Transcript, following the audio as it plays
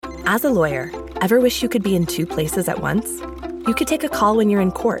As a lawyer, ever wish you could be in two places at once? You could take a call when you're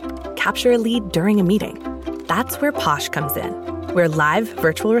in court, capture a lead during a meeting. That's where Posh comes in. We're live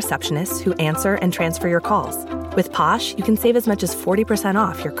virtual receptionists who answer and transfer your calls. With Posh, you can save as much as 40%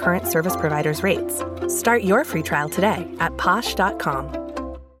 off your current service provider's rates. Start your free trial today at posh.com.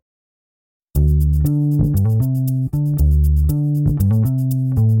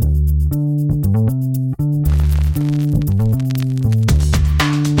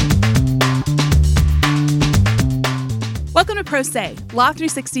 Welcome to Pro Se, Law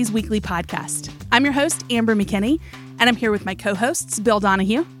 360's weekly podcast. I'm your host, Amber McKinney, and I'm here with my co-hosts, Bill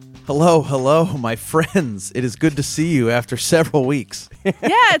Donahue. Hello, my friends. It is good to see you after several weeks. Yeah,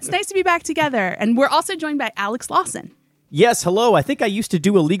 it's nice to be back together. And we're also joined by Alex Lawson. Yes, hello. I think I used to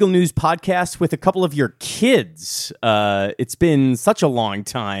do a legal news podcast with a couple of your kids. It's been such a long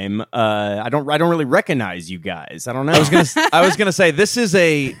time. I don't really recognize you guys. I don't know. I was gonna say this is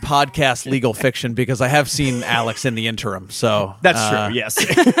a podcast legal fiction because I have seen Alex in the interim. So that's true. Yes.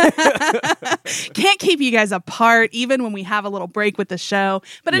 Can't keep you guys apart even when we have a little break with the show.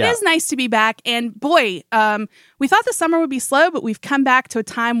 But it is nice to be back. And boy, we thought the summer would be slow, but we've come back to a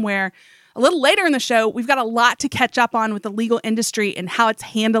time where a little later in the show, we've got a lot to catch up on with the legal industry and how it's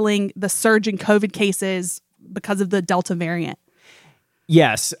handling the surge in COVID cases because of the Delta variant.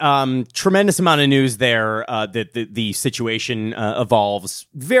 Yes, tremendous amount of news there. The situation evolves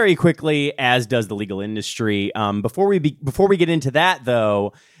very quickly, as does the legal industry. Before we get into that,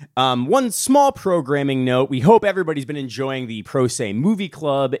 though, one small programming note: we hope everybody's been enjoying the Pro Se Movie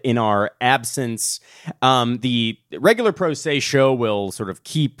Club in our absence. The regular Pro Se show will sort of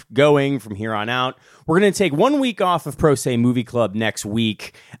keep going from here on out. We're going to take 1 week off of Pro Se Movie Club next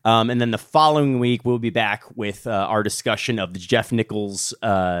week, and then the following week we'll be back with our discussion of the Jeff Nichols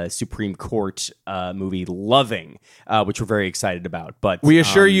Supreme Court movie Loving, which we're very excited about. But we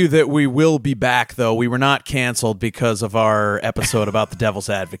assure you that we will be back, though. We were not canceled because of our episode about the Devil's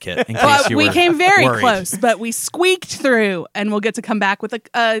Advocate. In case you we were came very worried. close, but we squeaked through, and we'll get to come back with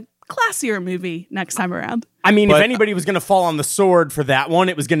a classier movie next time around. I mean, if anybody was going to fall on the sword for that one,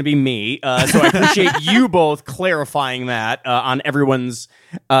 it was going to be me. So I appreciate you both clarifying that on everyone's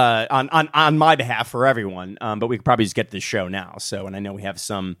on my behalf for everyone. But we could probably just get to the show now. So, and I know we have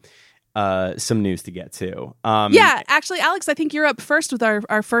some news to get to. Yeah, actually, Alex, I think you're up first with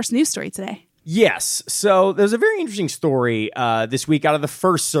our first news story today. Yes. So there's a very interesting story this week out of the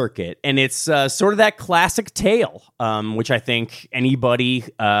First Circuit, and it's sort of that classic tale, which I think anybody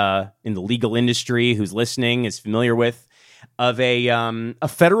in the legal industry who's listening is familiar with, of a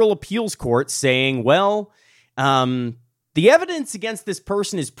federal appeals court saying, well, the evidence against this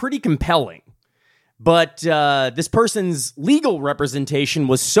person is pretty compelling, but this person's legal representation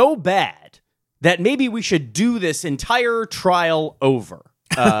was so bad that maybe we should do this entire trial over.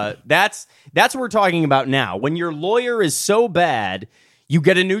 That's what we're talking about now. When your lawyer is so bad, you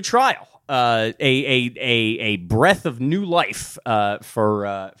get a new trial, a breath of new life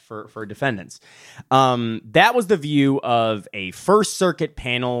for defendants. That was the view of a First Circuit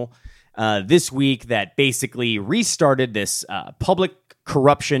panel this week that basically restarted this public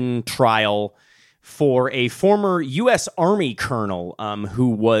corruption trial for a former U.S. Army colonel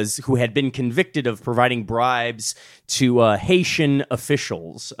who had been convicted of providing bribes to Haitian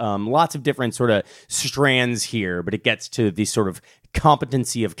officials. Lots of different sort of strands here, but it gets to the sort of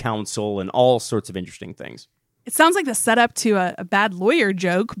competency of counsel and all sorts of interesting things. It sounds like the setup to a bad lawyer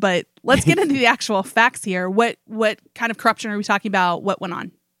joke, but let's get into the actual facts here. What kind of corruption are we talking about? What went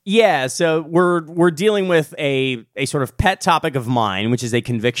on? Yeah, so we're dealing with a sort of pet topic of mine, which is a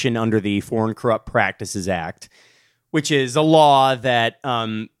conviction under the Foreign Corrupt Practices Act, which is a law that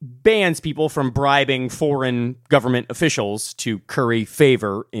bans people from bribing foreign government officials to curry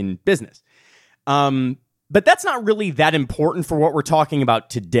favor in business. But that's not really that important for what we're talking about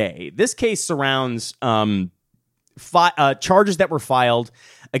today. This case surrounds charges that were filed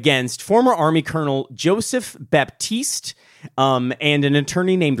against former Army Colonel Joseph Baptiste and an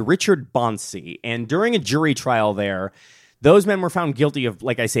attorney named Richard Bonsi. And during a jury trial there, those men were found guilty of,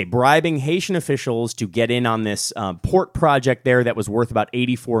 like I say, bribing Haitian officials to get in on this port project there that was worth about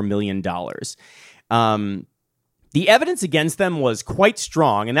 $84 million. The evidence against them was quite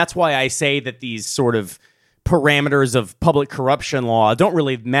strong, and that's why I say that these sort of parameters of public corruption law don't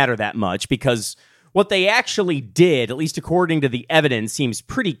really matter that much, because what they actually did, at least according to the evidence, seems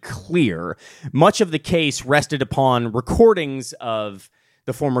pretty clear. Much of the case rested upon recordings of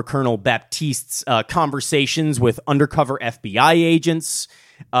the former Colonel Baptiste's conversations with undercover FBI agents,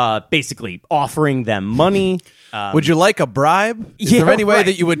 basically offering them money. Would you like a bribe? Is there any way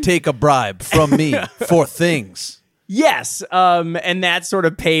that you would take a bribe from me for things? Yes, and that sort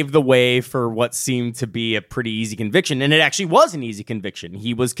of paved the way for what seemed to be a pretty easy conviction, and it actually was an easy conviction.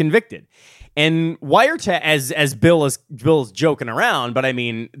 He was convicted, and wiretap, as Bill's joking around, but I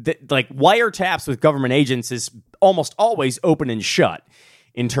mean, like wiretaps with government agents is almost always open and shut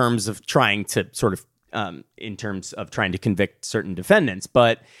in terms of trying to convict certain defendants.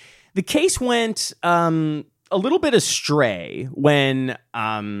 But the case went a little bit astray when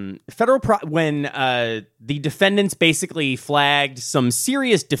the defendants basically flagged some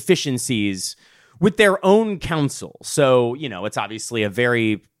serious deficiencies with their own counsel. So, it's obviously a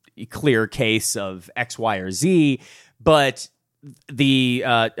very clear case of X, Y, or Z, but the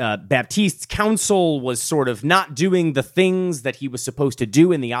Baptiste's counsel was sort of not doing the things that he was supposed to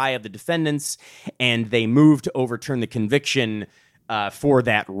do in the eye of the defendants, and they moved to overturn the conviction for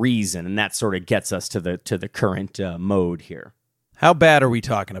that reason, and that sort of gets us to the current mode here. How bad are we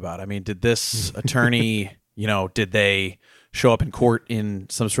talking about? I mean, did this attorney, did they show up in court in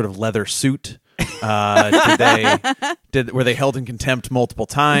some sort of leather suit? Were they held in contempt multiple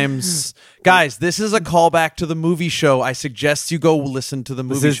times? Guys, this is a callback to the movie show. I suggest you go listen to the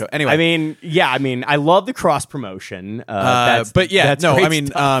movie show. Anyway, I love the cross promotion. How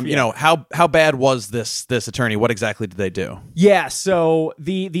bad was this attorney? What exactly did they do? Yeah, so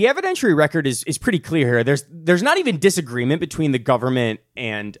the evidentiary record is pretty clear here. There's not even disagreement between the government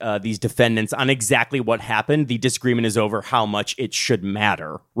and these defendants on exactly what happened. The disagreement is over how much it should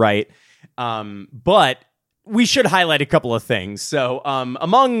matter, right? But we should highlight a couple of things. So,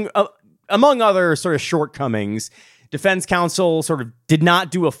 among other sort of shortcomings, defense counsel sort of did not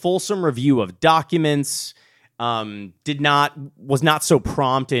do a fulsome review of documents, was not so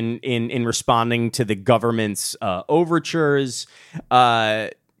prompt in responding to the government's overtures,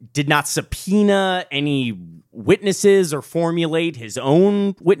 did not subpoena any witnesses or formulate his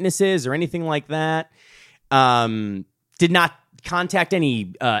own witnesses or anything like that, did not contact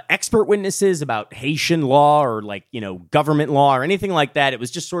any expert witnesses about Haitian law or government law or anything like that. It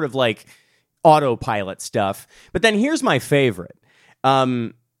was just sort of like autopilot stuff. But then here's my favorite.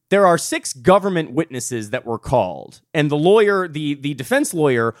 There are 6 government witnesses that were called, and the defense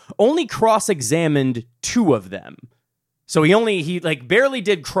lawyer only cross-examined 2 of them. So he barely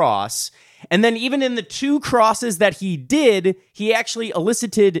did cross. And then even in the 2 crosses that he did, he actually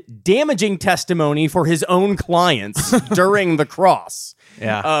elicited damaging testimony for his own clients during the cross.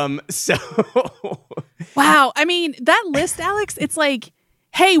 Yeah. Wow. I mean, that list, Alex, it's like,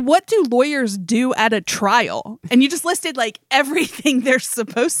 hey, what do lawyers do at a trial? And you just listed everything they're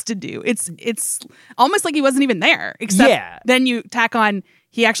supposed to do. It's almost like he wasn't even there, except then you tack on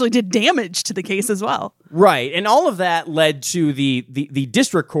he actually did damage to the case as well. Right. And all of that led to the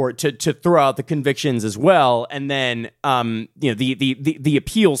district court to throw out the convictions as well. And then the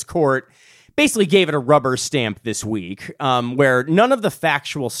appeals court basically gave it a rubber stamp this week, where none of the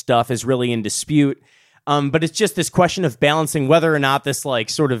factual stuff is really in dispute. But it's just this question of balancing whether or not this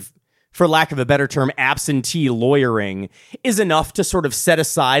sort of, for lack of a better term, absentee lawyering is enough to sort of set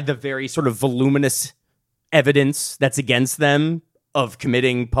aside the very sort of voluminous evidence that's against them of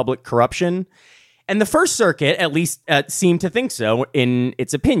committing public corruption. And the First Circuit, at least, seemed to think so in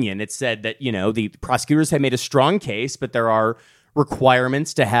its opinion. It said that, the prosecutors had made a strong case, but there are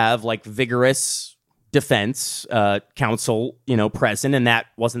requirements to have vigorous defense counsel, present, and that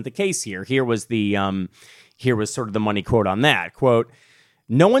wasn't the case here. Here was sort of the money quote on that. Quote,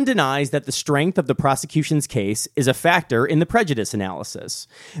 "No one denies that the strength of the prosecution's case is a factor in the prejudice analysis,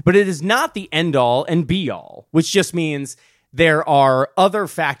 but it is not the end-all and be-all," which just means there are other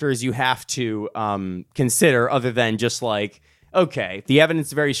factors you have to consider other than just okay, the evidence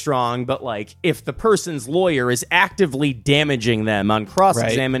is very strong, but if the person's lawyer is actively damaging them on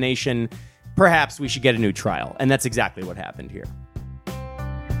cross-examination, perhaps we should get a new trial. And that's exactly what happened here.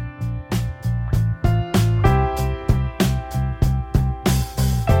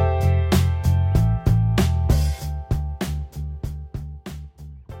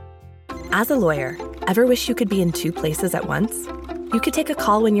 As a lawyer, ever wish you could be in 2 places at once? You could take a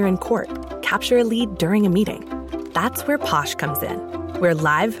call when you're in court, capture a lead during a meeting. That's where Posh comes in. We're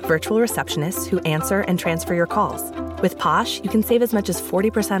live virtual receptionists who answer and transfer your calls. With Posh, you can save as much as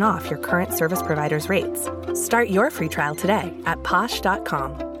 40% off your current service provider's rates. Start your free trial today at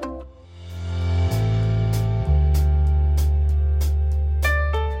posh.com.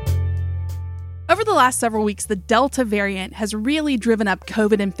 Over the last several weeks, the Delta variant has really driven up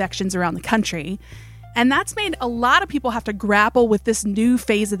COVID infections around the country. And that's made a lot of people have to grapple with this new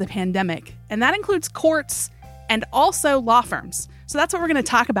phase of the pandemic. And that includes courts and also law firms. So that's what we're going to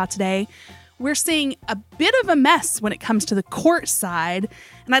talk about today. We're seeing a bit of a mess when it comes to the court side.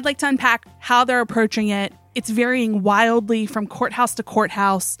 And I'd like to unpack how they're approaching it, it's varying wildly from courthouse to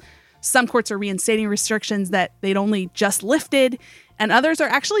courthouse. Some courts are reinstating restrictions that they'd only just lifted, and others are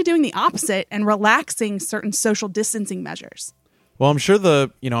actually doing the opposite and relaxing certain social distancing measures. Well, I'm sure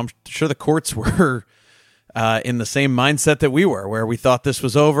the courts were in the same mindset that we were, where we thought this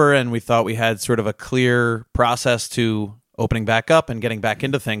was over and we thought we had sort of a clear process to opening back up and getting back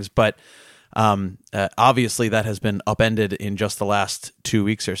into things. But obviously that has been upended in just the last 2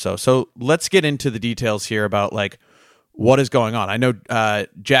 weeks or so. So let's get into the details here about like what is going on. I know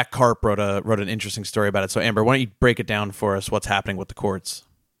Jack Karp wrote an interesting story about it. So Amber, why don't you break it down for us? What's happening with the courts?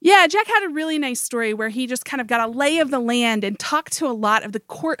 Yeah, Jack had a really nice story where he just kind of got a lay of the land and talked to a lot of the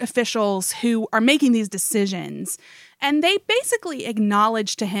court officials who are making these decisions. And they basically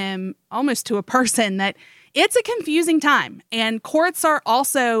acknowledged to him, almost to a person, that it's a confusing time. And courts are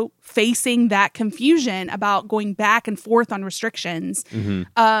also facing that confusion about going back and forth on restrictions.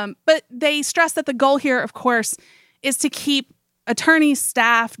 But they stress that the goal here, of course, is to keep attorneys,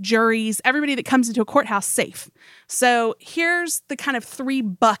 staff, juries, everybody that comes into a courthouse safe. So here's the kind of 3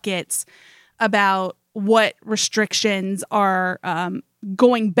 buckets about what restrictions are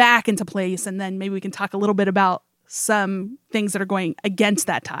going back into place. And then maybe we can talk a little bit about some things that are going against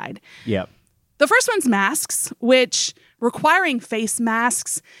that tide. Yep. The first one's masks, which requiring face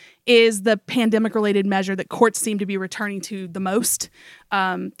masks is the pandemic-related measure that courts seem to be returning to the most.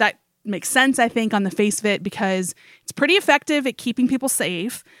 That makes sense, I think, on the face of it, because it's pretty effective at keeping people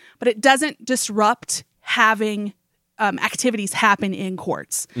safe, but it doesn't disrupt having activities happen in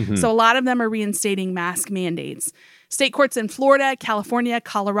courts. So a lot of them are reinstating mask mandates. State courts in Florida, California,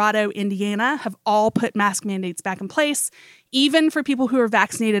 Colorado, Indiana have all put mask mandates back in place, even for people who are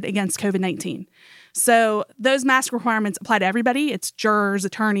vaccinated against COVID-19. So those mask requirements apply to everybody. It's jurors,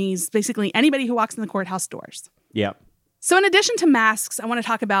 attorneys, basically anybody who walks in the courthouse doors. Yep. So in addition to masks, I want to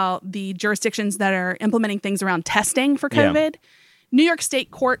talk about the jurisdictions that are implementing things around testing for COVID. Yeah. New York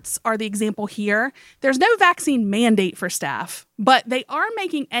State courts are the example here. There's no vaccine mandate for staff, but they are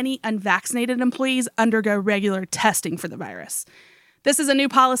making any unvaccinated employees undergo regular testing for the virus. This is a new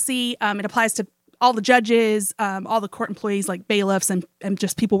policy. It applies to all the judges, all the court employees like bailiffs and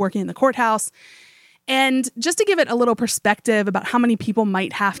just people working in the courthouse. And just to give it a little perspective about how many people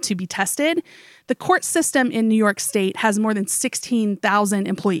might have to be tested, the court system in New York State has more than 16,000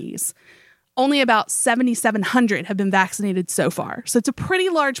 employees. Only about 7,700 have been vaccinated so far. So it's a pretty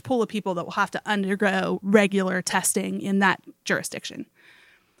large pool of people that will have to undergo regular testing in that jurisdiction.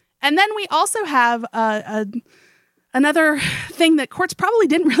 And then we also have another thing that courts probably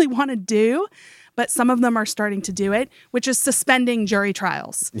didn't really want to do, but some of them are starting to do it, which is suspending jury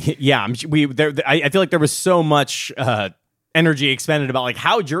trials. Yeah, I feel like there was so much energy expended about like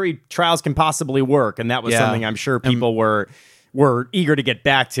how jury trials can possibly work, and that was something I'm sure people were eager to get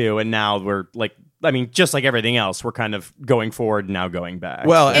back to, and now we're like, I mean, just like everything else, we're kind of going forward and now going back.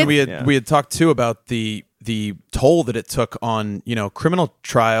 Well, and we had talked too about the toll that it took on, criminal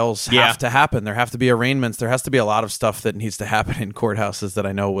trials have to happen. There have to be arraignments. There has to be a lot of stuff that needs to happen in courthouses that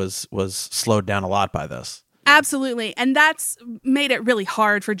I know was slowed down a lot by this. Absolutely. And that's made it really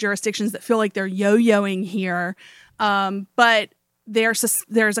hard for jurisdictions that feel like they're yo-yoing here. But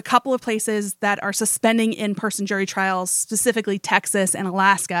there's a couple of places that are suspending in-person jury trials, specifically Texas and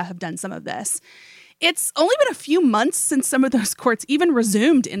Alaska have done some of this. It's only been a few months since some of those courts even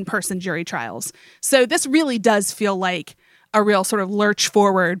resumed in-person jury trials. So this really does feel like a real sort of lurch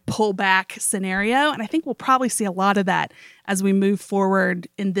forward, pull back scenario. And I think we'll probably see a lot of that as we move forward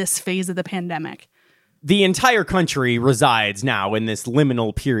in this phase of the pandemic. The entire country resides now in this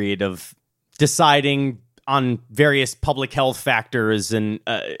liminal period of deciding on various public health factors and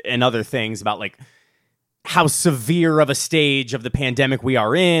other things about like how severe of a stage of the pandemic we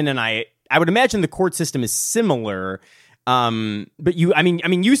are in. And I would imagine the court system is similar. But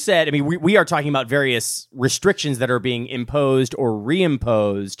you said, we are talking about various restrictions that are being imposed or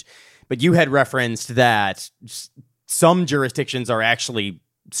reimposed, but you had referenced that some jurisdictions are actually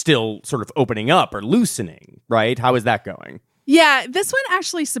still sort of opening up or loosening, right? How is that going? Yeah, this one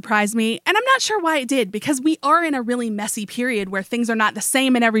actually surprised me, and I'm not sure why it did, because we are in a really messy period where things are not the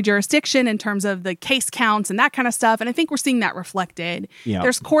same in every jurisdiction in terms of the case counts and that kind of stuff, and I think we're seeing that reflected. Yep.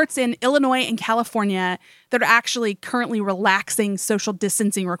 There's courts in Illinois and California that are actually currently relaxing social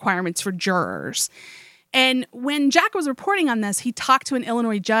distancing requirements for jurors. And when Jack was reporting on this, he talked to an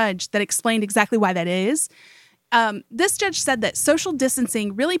Illinois judge that explained exactly why that is. This judge said that social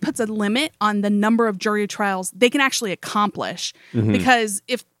distancing really puts a limit on the number of jury trials they can actually accomplish, because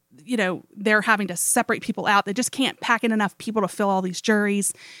if, they're having to separate people out, they just can't pack in enough people to fill all these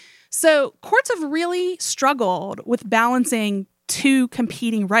juries. So courts have really struggled with balancing two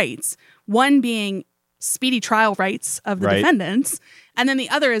competing rights, one being speedy trial rights of the defendants, and then the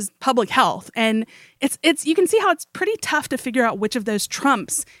other is public health. And it's you can see how it's pretty tough to figure out which of those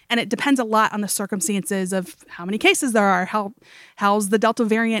trumps, and it depends a lot on the circumstances of how many cases there are, how's the Delta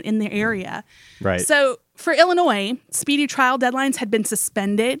variant in the area. Right. So for Illinois, speedy trial deadlines had been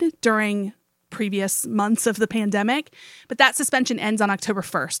suspended during previous months of the pandemic, but that suspension ends on October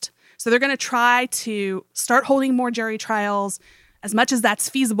 1st. So they're going to try to start holding more jury trials as much as that's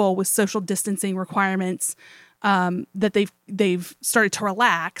feasible with social distancing requirements that they've started to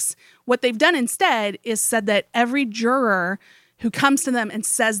relax. What they've done instead is said that every juror who comes to them and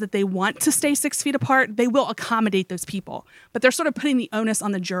says that they want to stay 6 feet apart, they will accommodate those people. But they're sort of putting the onus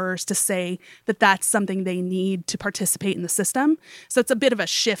on the jurors to say that that's something they need to participate in the system. So it's a bit of a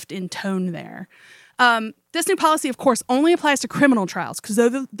shift in tone there. This new policy, of course, only applies to criminal trials because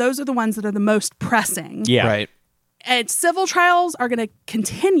those are the ones that are the most pressing. Yeah. Right. And civil trials are going to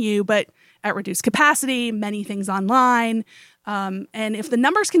continue, but at reduced capacity, many things online. And if the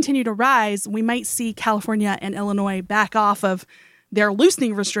numbers continue to rise, we might see California and Illinois back off of their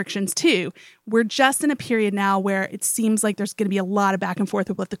loosening restrictions too. We're just in a period now where it seems like there's going to be a lot of back and forth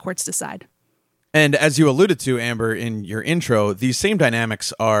with what the courts decide. And as you alluded to, Amber, in your intro, these same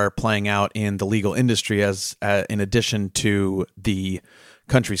dynamics are playing out in the legal industry as in addition to the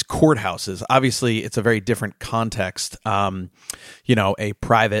country's courthouses. Obviously, it's a very different context. A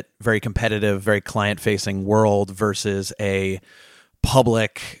private, very competitive, very client-facing world versus a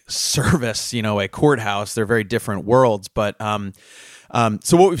public service, a courthouse. They're very different worlds. But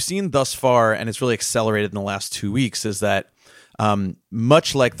so what we've seen thus far, and it's really accelerated in the last 2 weeks, is that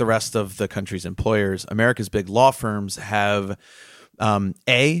much like the rest of the country's employers, America's big law firms have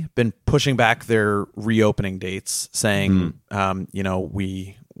been pushing back their reopening dates, saying,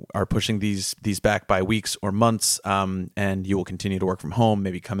 we are pushing these back by weeks or months, and you will continue to work from home,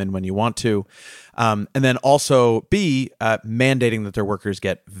 maybe come in when you want to. And then also mandating that their workers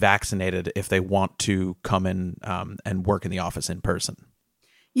get vaccinated if they want to come in and work in the office in person.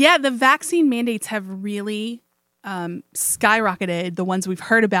 Yeah, the vaccine mandates have really skyrocketed, the ones we've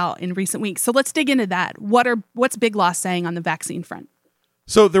heard about in recent weeks. So let's dig into that. What's Big Law saying on the vaccine front?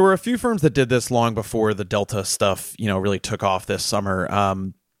 So there were a few firms that did this long before the Delta stuff, really took off this summer.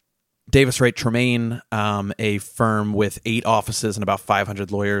 Davis Wright Tremaine, a firm with 8 offices and about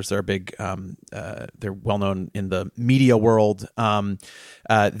 500 lawyers. They're big. They're well known in the media world.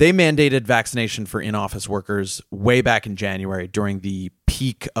 They mandated vaccination for in-office workers way back in January during the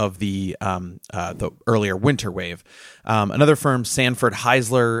peak of the earlier winter wave. Another firm, Sanford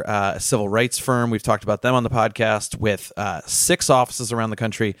Heisler, a civil rights firm. We've talked about them on the podcast with 6 offices around the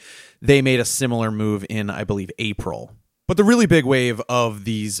country. They made a similar move in, I believe, April. But the really big wave of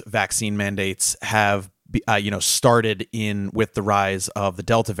these vaccine mandates have started with the rise of the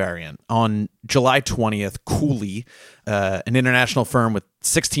Delta variant. On July 20th, Cooley, an international firm with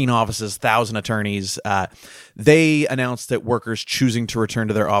 16 offices, 1,000 attorneys, they announced that workers choosing to return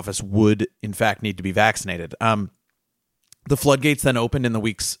to their office would, in fact, need to be vaccinated. The floodgates then opened in the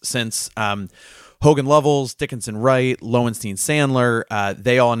weeks since. Hogan Lovells, Dickinson Wright, Lowenstein Sandler,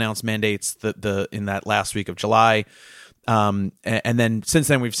 they all announced mandates in that last week of July. And then since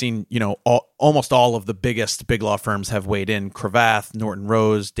then we've seen, almost all of the biggest big law firms have weighed in. Cravath, Norton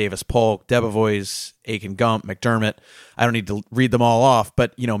Rose, Davis Polk, Debevoise, Aiken Gump, McDermott. I don't need to read them all off,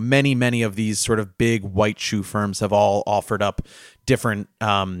 but many of these sort of big white shoe firms have all offered up different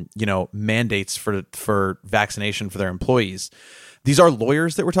mandates for vaccination for their employees. These are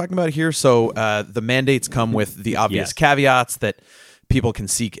lawyers that we're talking about here, so the mandates come with the obvious caveats that people can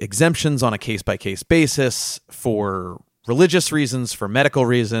seek exemptions on a case-by-case basis for religious reasons, for medical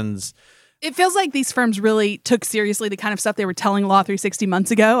reasons. It feels like these firms really took seriously the kind of stuff they were telling Law 360 months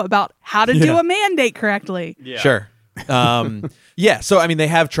ago about how to do a mandate correctly. Yeah. Sure. So I mean, they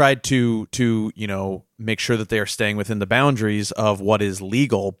have tried to make sure that they are staying within the boundaries of what is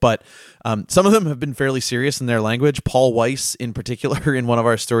legal, but some of them have been fairly serious in their language. Paul Weiss, in particular, in one of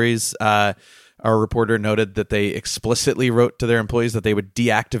our stories, our reporter noted that they explicitly wrote to their employees that they would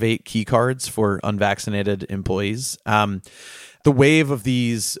deactivate key cards for unvaccinated employees. The wave of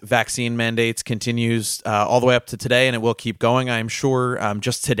these vaccine mandates continues all the way up to today, and it will keep going, I'm sure.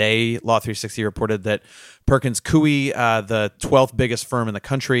 Just today, Law 360 reported that Perkins Coie, the 12th biggest firm in the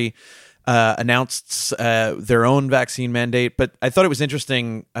country, announced their own vaccine mandate. But I thought it was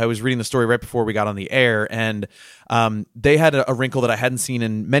interesting. I was reading the story right before we got on the air, and they had a wrinkle that I hadn't seen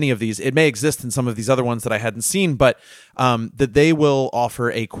in many of these. It may exist in some of these other ones that I hadn't seen, but that they will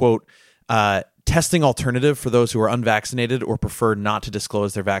offer a, quote, testing alternative for those who are unvaccinated or prefer not to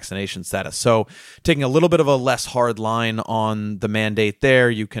disclose their vaccination status. So taking a little bit of a less hard line on the mandate there,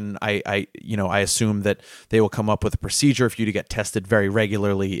 you can, I assume that they will come up with a procedure for you to get tested very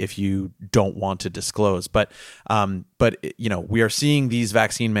regularly if you don't want to disclose. But we are seeing these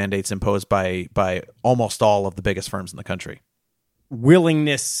vaccine mandates imposed by almost all of the biggest firms in the country.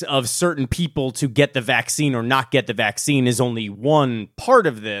 Willingness of certain people to get the vaccine or not get the vaccine is only one part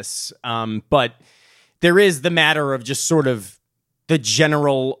of this. But there is the matter of just sort of the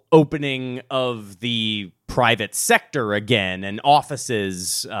general opening of the private sector again, and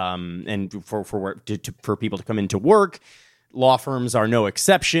offices, and for people to come into work. Law firms are no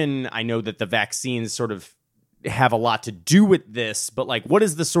exception. I know that the vaccines sort of have a lot to do with this, but like, what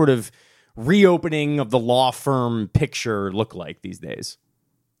is the sort of reopening of the law firm picture look like these days?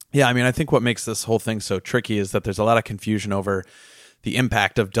 Yeah, I mean, I think what makes this whole thing so tricky is that there's a lot of confusion over the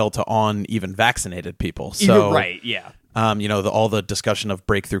impact of Delta on even vaccinated people. So, right, yeah. All the discussion of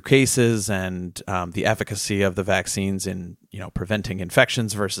breakthrough cases and the efficacy of the vaccines in, preventing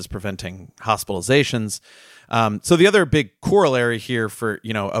infections versus preventing hospitalizations. So the other big corollary here for,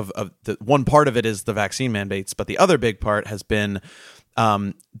 of the one part of it is the vaccine mandates, but the other big part has been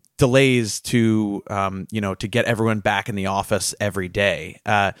delays to get everyone back in the office every day.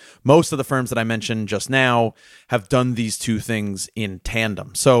 Most of the firms that I mentioned just now have done these two things in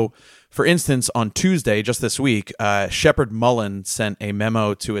tandem. So, for instance, on Tuesday, just this week, Sheppard Mullin sent a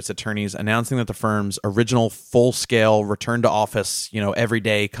memo to its attorneys announcing that the firm's original full-scale return to office, every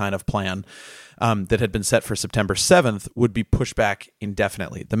day kind of plan that had been set for September 7th would be pushed back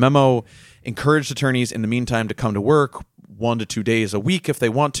indefinitely. The memo encouraged attorneys in the meantime to come to work 1 to 2 days a week if they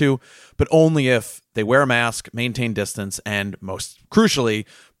want to, but only if they wear a mask, maintain distance, and most crucially,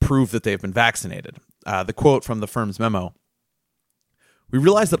 prove that they've been vaccinated. The quote from the firm's memo: "We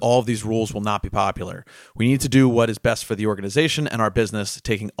realize that all of these rules will not be popular. We need to do what is best for the organization and our business,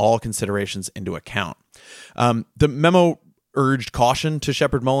 taking all considerations into account." The memo urged caution to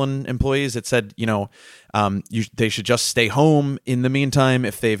Sheppard Mullin employees. It said, they should just stay home in the meantime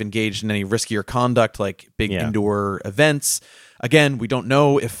if they've engaged in any riskier conduct like big indoor events. Again, we don't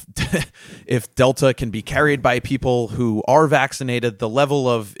know if Delta can be carried by people who are vaccinated. The level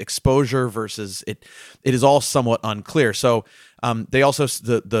of exposure versus it is all somewhat unclear. So they also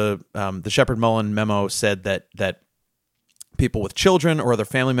the Sheppard Mullin memo said that people with children or other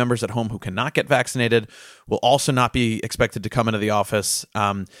family members at home who cannot get vaccinated will also not be expected to come into the office.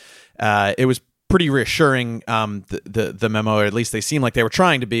 It was pretty reassuring, the memo, or at least they seemed like they were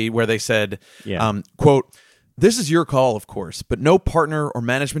trying to be, where they said, quote, "This is your call, of course, but no partner or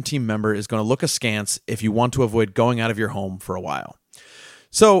management team member is going to look askance if you want to avoid going out of your home for a while."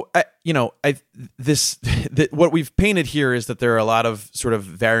 So, what we've painted here is that there are a lot of sort of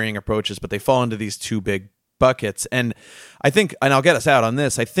varying approaches, but they fall into these two big buckets. And I think, and I'll get us out on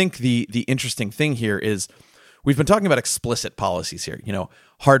this, I think the interesting thing here is we've been talking about explicit policies here,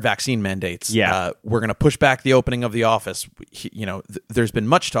 hard vaccine mandates. Yeah. We're going to push back the opening of the office. There's been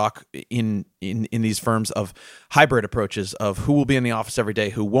much talk in these firms of hybrid approaches of who will be in the office every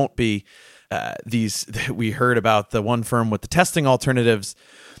day, who won't be. We heard about the one firm with the testing alternatives.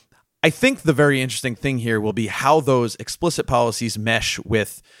 I think the very interesting thing here will be how those explicit policies mesh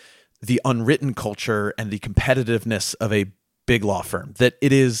with the unwritten culture and the competitiveness of a big law firm. That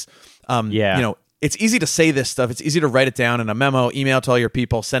it is, it's easy to say this stuff. It's easy to write it down in a memo, email to all your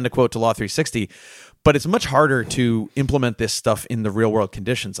people, send a quote to Law 360. But it's much harder to implement this stuff in the real world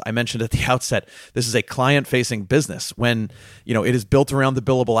conditions. I mentioned at the outset, this is a client-facing business. When it is built around the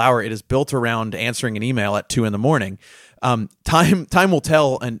billable hour, it is built around answering an email at 2 a.m. Time will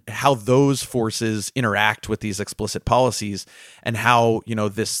tell, and how those forces interact with these explicit policies, and how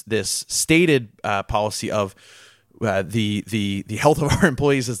this stated policy of the health of our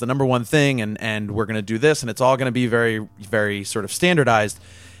employees is the number one thing, and we're going to do this, and it's all going to be very, very sort of standardized.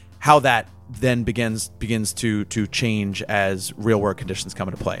 How that then begins to change as real world conditions come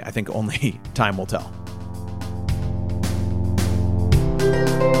into play, I think only time will tell.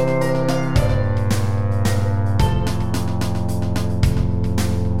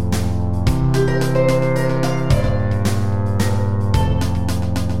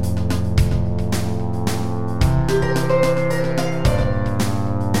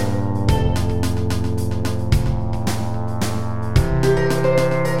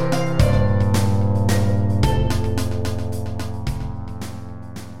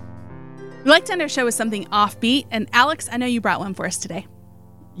 We like to end our show with something offbeat, and Alex, I know you brought one for us today.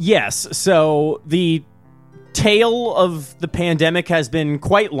 Yes, so the tale of the pandemic has been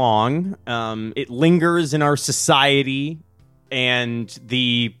quite long. It lingers in our society, and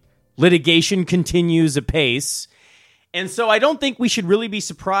the Litigation continues apace. And so I don't think we should really be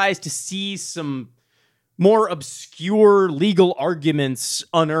surprised to see some more obscure legal arguments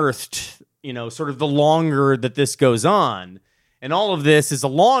unearthed, sort of the longer that this goes on. And all of this is a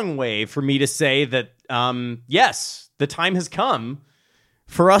long way for me to say that, yes, the time has come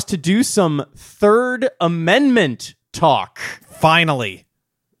for us to do some Third Amendment talk. Finally.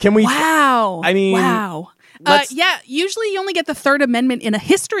 Can we? Wow. I mean, wow. Yeah, usually you only get the Third Amendment in a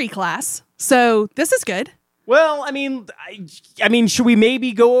history class. So this is good. Well, I mean, should we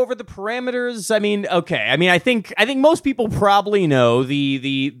maybe go over the parameters? I mean, okay. I mean, I think most people probably know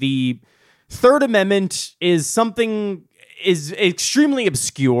the Third Amendment is extremely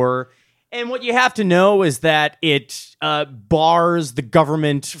obscure, and what you have to know is that it bars the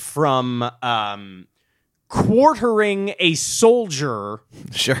government from quartering a soldier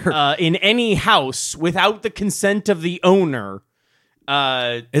in any house without the consent of the owner in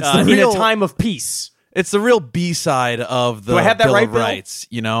a time of peace. It's the real B-side of the Do I have that Bill right, of Bill? Rights.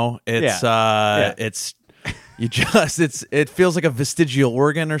 It feels like a vestigial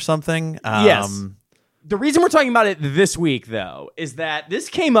organ or something. Yes. The reason we're talking about it this week, though, is that this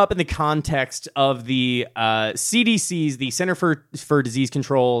came up in the context of the CDC's, the Center for Disease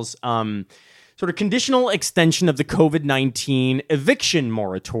Control's, sort of conditional extension of the COVID-19 eviction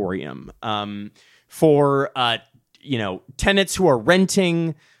moratorium for tenants who are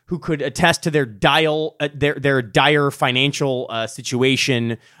renting, who could attest to their dire financial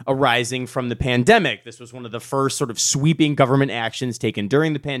situation arising from the pandemic. This was one of the first sort of sweeping government actions taken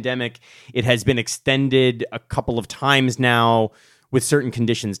during the pandemic. It has been extended a couple of times now with certain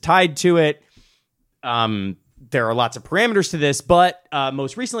conditions tied to it. There are lots of parameters to this, but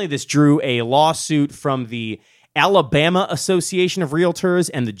most recently this drew a lawsuit from the Alabama Association of Realtors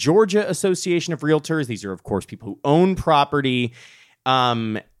and the Georgia Association of Realtors. These are, of course, people who own property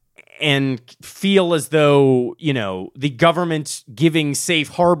and feel as though, the government giving safe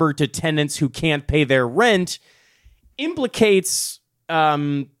harbor to tenants who can't pay their rent implicates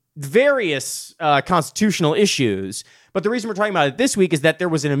various constitutional issues. But the reason we're talking about it this week is that there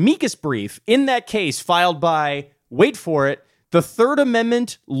was an amicus brief in that case filed by, wait for it, the Third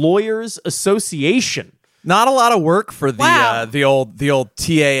Amendment Lawyers Association. Not a lot of work for the old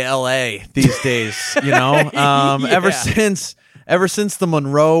TALA these days, Yeah. Ever since the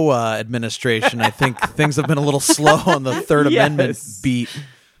Monroe administration, I think things have been a little slow on the Third Amendment beat.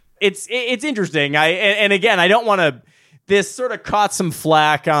 It's interesting. And again, I don't want to. This sort of caught some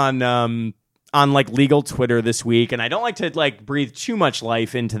flack on like legal Twitter this week, and I don't like to like breathe too much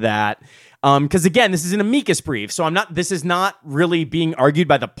life into that. Because again, this is an amicus brief, so this is not really being argued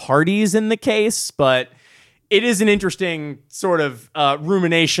by the parties in the case, but it is an interesting sort of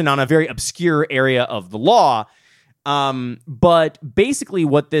rumination on a very obscure area of the law. But basically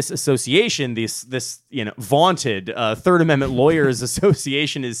what this association, this vaunted Third Amendment Lawyers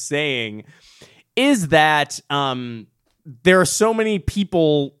Association is saying is that there are so many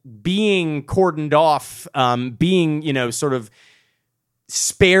people being cordoned off, being, sort of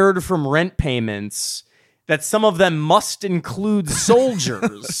spared from rent payments, that some of them must include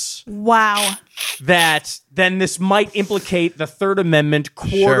soldiers. Wow. That then this might implicate the Third Amendment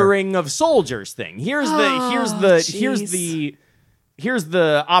quartering of soldiers thing. Here's the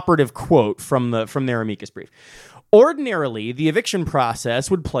operative quote from their amicus brief. Ordinarily, the eviction process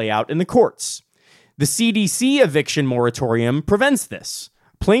would play out in the courts. The CDC eviction moratorium prevents this.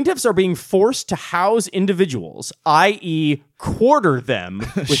 Plaintiffs are being forced to house individuals, i.e. quarter them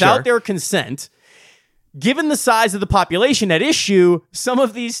without their consent. Given the size of the population at issue, some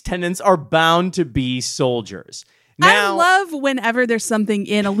of these tenants are bound to be soldiers. Now, I love whenever there's something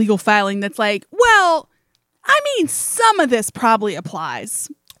in a legal filing that's like, well, I mean, some of this probably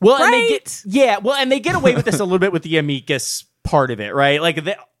applies. Well, right? And they get away with this a little bit with the amicus part of it, right? Like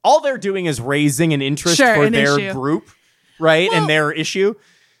all they're doing is raising an interest for their issue. Group, right? Well, and their issue.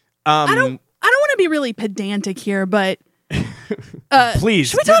 I don't want to be really pedantic here, but please,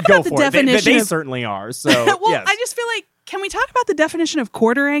 should we talk about the definition? They certainly are. So, well, yes. I just feel like, can we talk about the definition of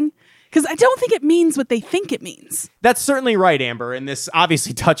quartering? Because I don't think it means what they think it means. That's certainly right, Amber. And this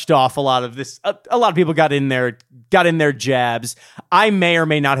obviously touched off a lot of this. A lot of people got in their jabs. I may or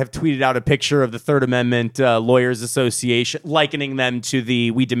may not have tweeted out a picture of the Third Amendment Lawyers Association, likening them to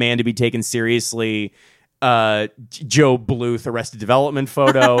the "We Demand to Be Taken Seriously" Joe Bluth Arrested Development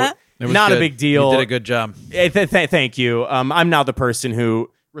photo. Not a big deal. You did a good job. Thank you. I'm now the person who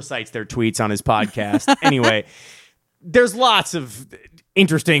recites their tweets on his podcast. Anyway, there's lots of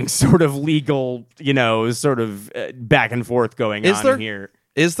interesting sort of legal, sort of back and forth going on here.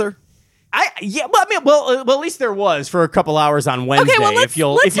 Is there? Well, at least there was for a couple hours on Wednesday. Okay, well, let's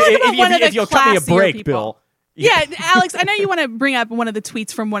if you'll cut me a break, people. Bill. Yeah, Alex, I know you want to bring up one of the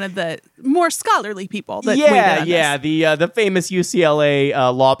tweets from one of the more scholarly people. That weighed in on this. The famous UCLA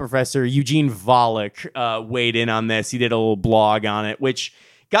law professor Eugene Volokh weighed in on this. He did a little blog on it, which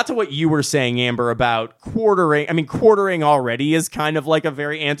got to what you were saying, Amber, about quartering. I mean, quartering already is kind of like a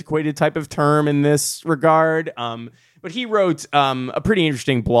very antiquated type of term in this regard. But he wrote a pretty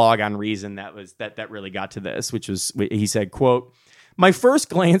interesting blog on Reason that really got to this, which was, he said, quote, "My first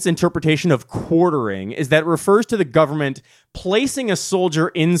glance interpretation of quartering is that it refers to the government placing a soldier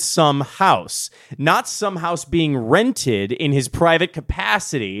in some house, not some house being rented in his private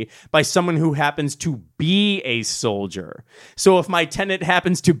capacity by someone who happens to be a soldier. So if my tenant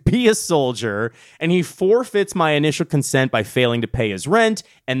happens to be a soldier and he forfeits my initial consent by failing to pay his rent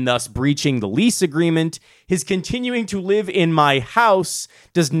and thus breaching the lease agreement, his continuing to live in my house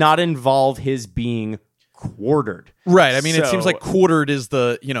does not involve his being quartered." Right. I mean, it seems like quartered is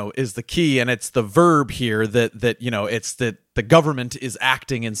the key, and it's the verb here that it's that the government is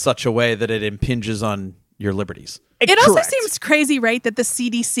acting in such a way that it impinges on your liberties. It also seems crazy, right, that the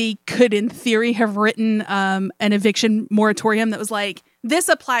CDC could, in theory, have written an eviction moratorium that was like, this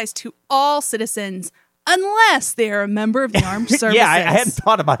applies to all citizens unless they're a member of the armed services. Yeah, I hadn't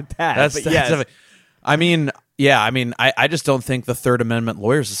thought about that. I just don't think the Third Amendment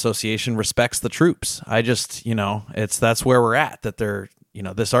Lawyers Association respects the troops. That's where we're at, that they're,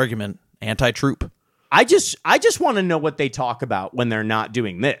 this argument, anti-troop. I just want to know what they talk about when they're not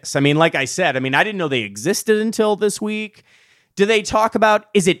doing this. I mean, like I said, I didn't know they existed until this week. Do they talk about,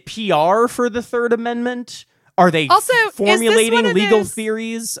 is it PR for the Third Amendment? Are they also formulating legal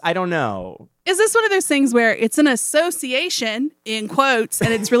theories? I don't know. Is this one of those things where it's an association, in quotes,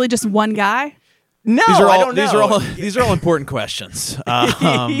 and it's really just one guy? No, I don't know. These are all important questions.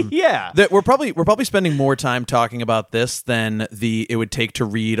 Yeah, that we're probably spending more time talking about this than it would take to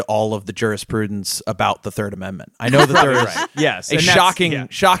read all of the jurisprudence about the Third Amendment. I know that there is a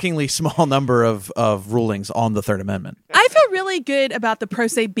shockingly small number of rulings on the Third Amendment. I feel really good about the pro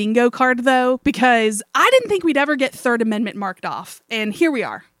se bingo card though, because I didn't think we'd ever get Third Amendment marked off, and here we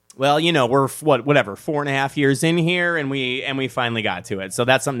are. Well, we're 4.5 years in here, and we finally got to it. So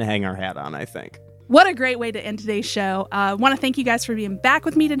that's something to hang our hat on, I think. What a great way to end today's show. I want to thank you guys for being back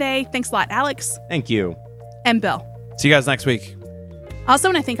with me today. Thanks a lot, Alex. Thank you. And Bill. See you guys next week. Also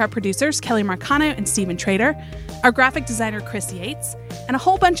want to thank our producers, Kelly Marcano and Stephen Trader, our graphic designer, Chris Yates, and a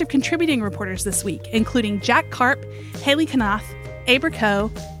whole bunch of contributing reporters this week, including Jack Karp, Haley Knath, Abra Coe,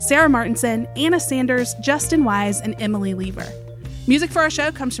 Sarah Martinson, Anna Sanders, Justin Wise, and Emily Lever. Music for our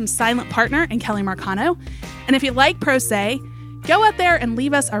show comes from Silent Partner and Kelly Marcano. And if you like Pro Se, go out there and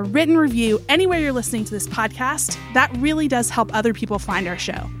leave us a written review anywhere you're listening to this podcast. That really does help other people find our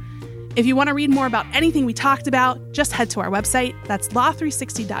show. If you want to read more about anything we talked about, just head to our website. That's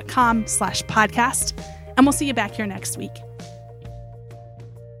law360.com/podcast. And we'll see you back here next week.